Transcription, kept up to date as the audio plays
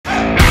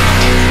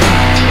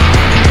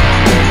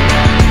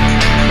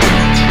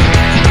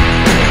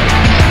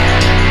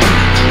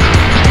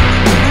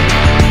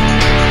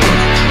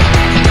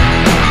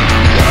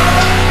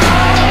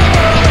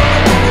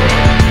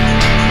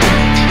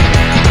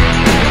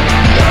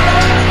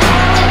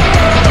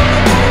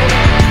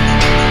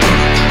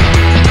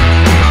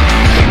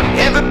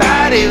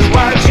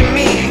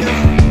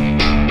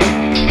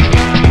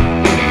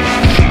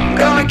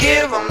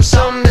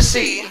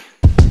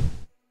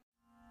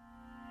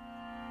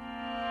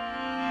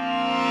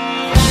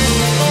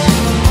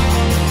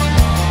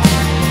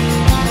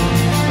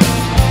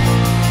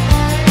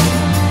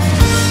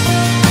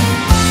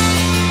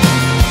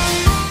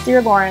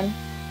Dear Lauren,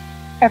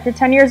 after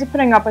 10 years of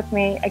putting up with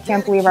me, I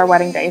can't believe our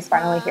wedding day is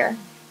finally here.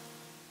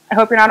 I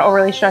hope you're not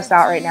overly stressed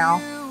out right now,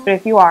 but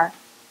if you are,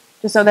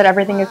 just know that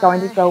everything is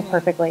going to go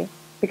perfectly,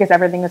 because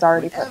everything is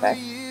already perfect.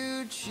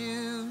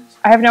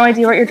 I have no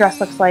idea what your dress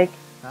looks like,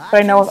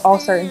 but I know with all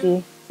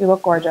certainty you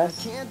look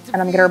gorgeous, and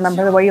I'm going to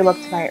remember the way you look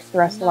tonight for the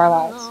rest of our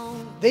lives.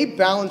 They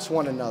balance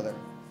one another,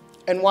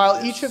 and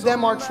while each of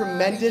them are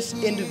tremendous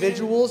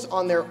individuals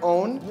on their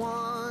own,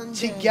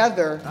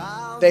 together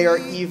they are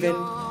even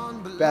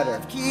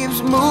better. Keeps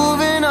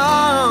moving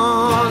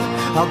on.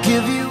 I'll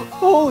give you.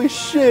 Holy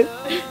shit.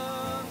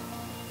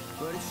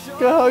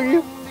 Can I hug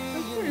you?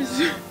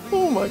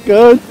 Oh my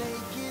god.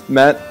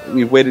 Matt,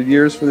 we've waited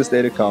years for this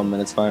day to come,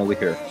 and it's finally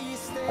here.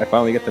 I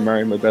finally get to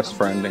marry my best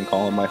friend and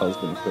call him my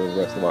husband for the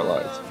rest of our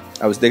lives.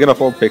 I was digging up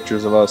old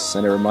pictures of us,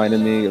 and it reminded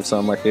me of some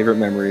of my favorite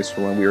memories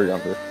from when we were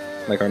younger,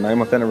 like our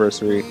 9-month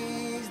anniversary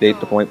date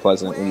to Point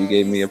Pleasant when you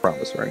gave me a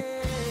promise ring.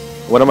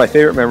 One of my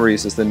favorite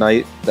memories is the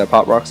night that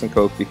Pop Rocks and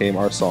Coke became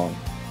our song.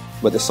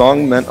 But the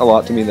song meant a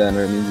lot to me then,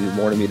 and it means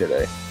more to me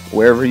today.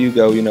 Wherever you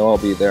go, you know I'll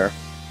be there.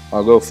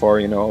 I'll go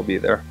far, you know I'll be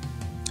there.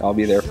 I'll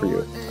be there for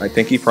you. I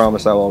pinky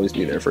promise I'll always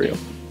be there for you.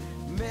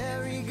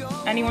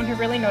 Anyone who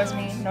really knows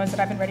me knows that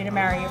I've been ready to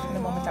marry you from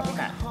the moment that we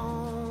met.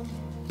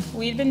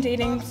 We'd been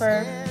dating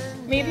for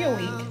maybe a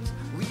week.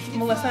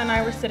 Melissa and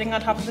I were sitting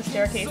on top of the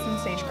staircase in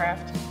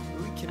Stagecraft,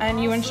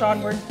 and you and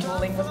Sean were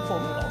dueling with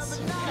pool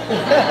noodles.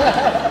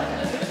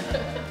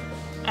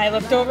 I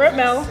looked over at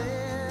Mel,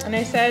 and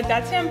I said,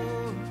 "That's him.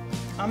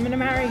 I'm gonna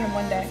marry him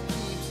one day."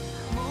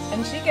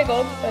 And she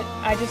giggled, but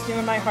I just knew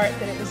in my heart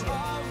that it was you.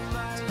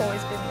 It's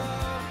always been you.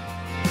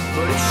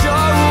 But it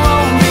sure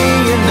won't be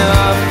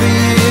enough for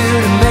you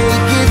to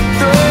make it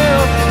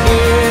through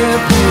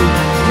if you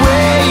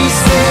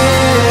waste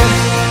it.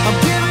 I'm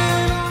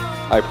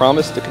giving up. I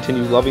promise to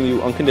continue loving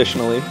you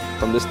unconditionally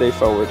from this day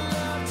forward.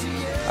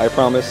 I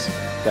promise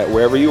that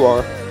wherever you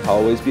are, I'll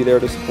always be there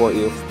to support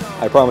you.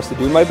 I promise to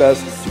do my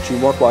best to chew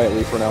more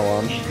quietly from now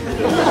on.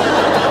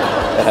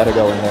 I had to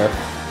go in there.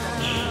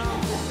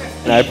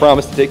 And I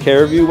promise to take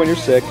care of you when you're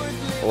sick,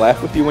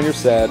 laugh with you when you're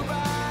sad,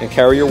 and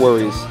carry your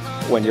worries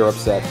when you're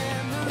upset.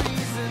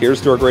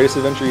 Here's to our greatest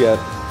adventure yet.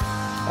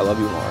 I love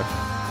you, Lauren.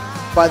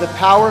 By the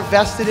power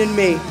vested in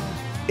me,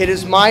 it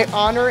is my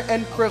honor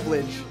and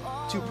privilege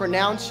to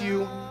pronounce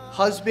you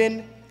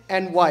husband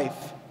and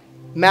wife.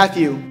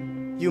 Matthew,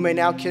 you may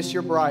now kiss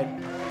your bride.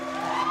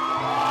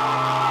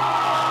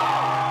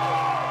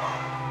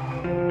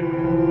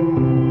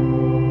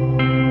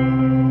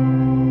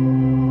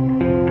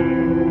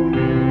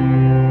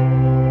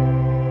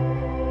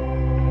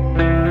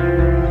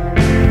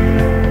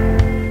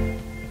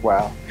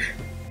 Wow.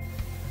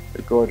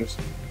 You're gorgeous.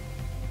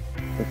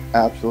 You're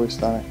absolutely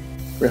stunning.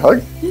 We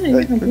hug? Yeah,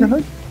 we can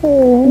hug.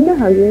 Oh, you're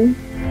hugging.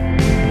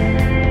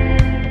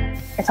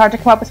 It's hard to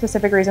come up with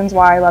specific reasons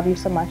why I love you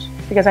so much,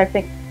 because I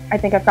think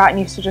I've gotten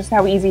used to just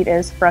how easy it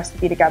is for us to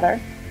be together.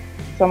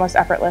 It's almost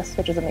effortless,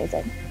 which is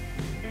amazing.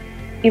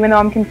 Even though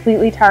I'm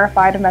completely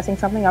terrified of messing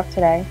something up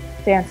today,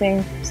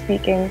 dancing,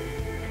 speaking,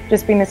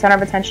 just being the center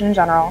of attention in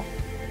general,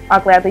 I'll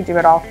gladly do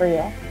it all for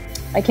you.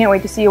 I can't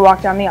wait to see you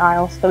walk down the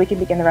aisle so that we can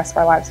begin the rest of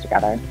our lives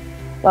together.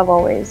 Love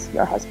always,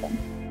 your husband.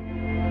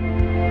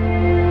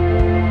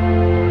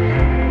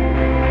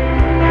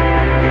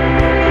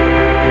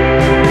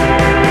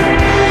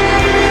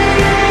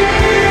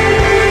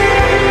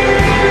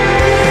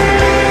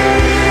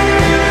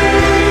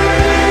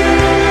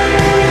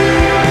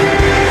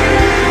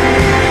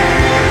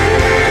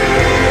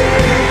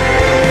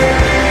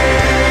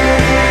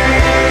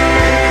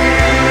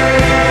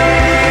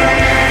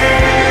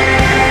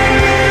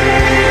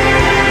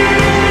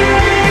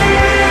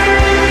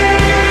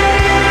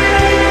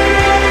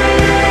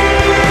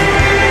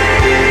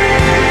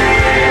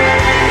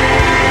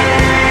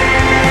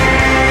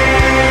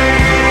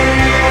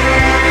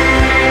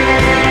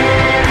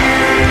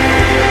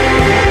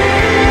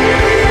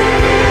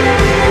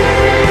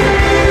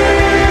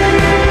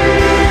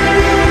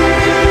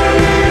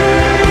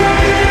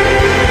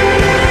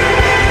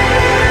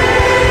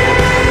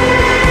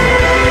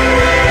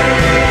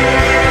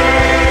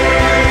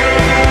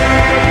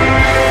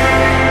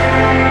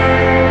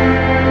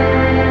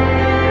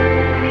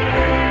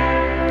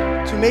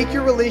 Make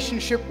your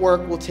relationship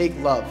work will take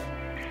love.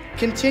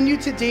 Continue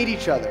to date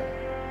each other.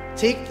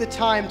 Take the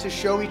time to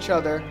show each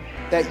other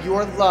that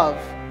your love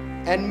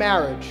and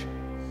marriage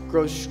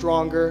grows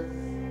stronger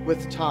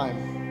with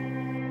time.